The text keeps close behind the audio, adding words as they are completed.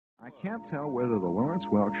can't tell whether the Lawrence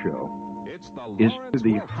Welk Show is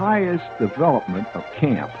the highest development of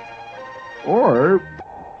camp, or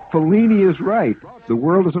Fellini is right. The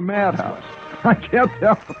world is a madhouse. I can't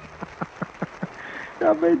tell.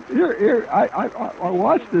 I mean, I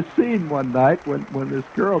watched this scene one night when this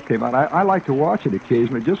girl came out. I like to watch it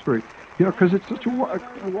occasionally just for, because it's such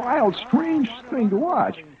a wild, strange thing to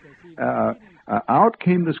watch. Out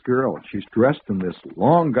came this girl, and she's dressed in this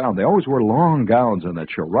long gown. They always wear long gowns on that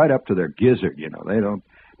show, right up to their gizzard.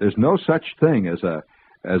 There's no such thing as a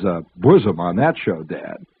bosom on that show,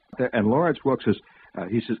 Dad. And Lawrence Welk says,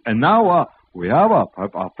 he says, and now we have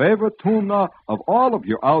a favorite tune of all of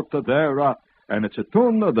you out there, and it's a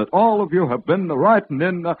tune that all of you have been writing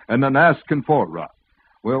in and then asking for.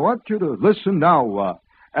 We want you to listen now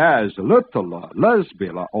as little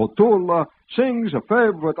Lesbia O'Toole sings a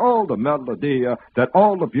favorite old melody that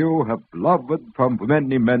all of you have loved from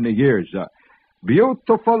many, many years.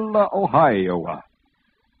 Beautiful Ohio.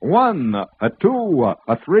 1, 2,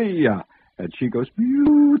 3. And she goes,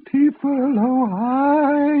 beautiful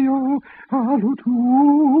Ohio,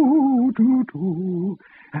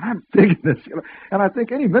 and I'm digging this, and I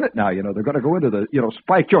think any minute now, they're going to go into the,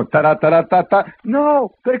 spike joint, ta-da-ta-da-ta-ta.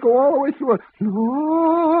 No, they go all the way through it.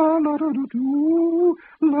 La-da-da-doo,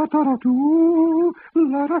 la-da-da-doo,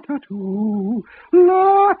 la-da-da-doo,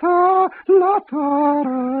 la-da-da-da,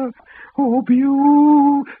 oh,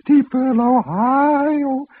 beautiful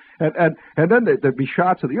Ohio. And then there'd be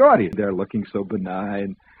shots of the audience. They're looking so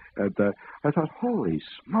benign. And I thought, holy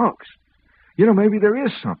smokes. Maybe there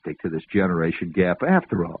is something to this generation gap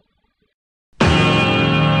after all.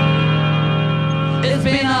 It's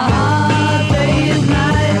been a hard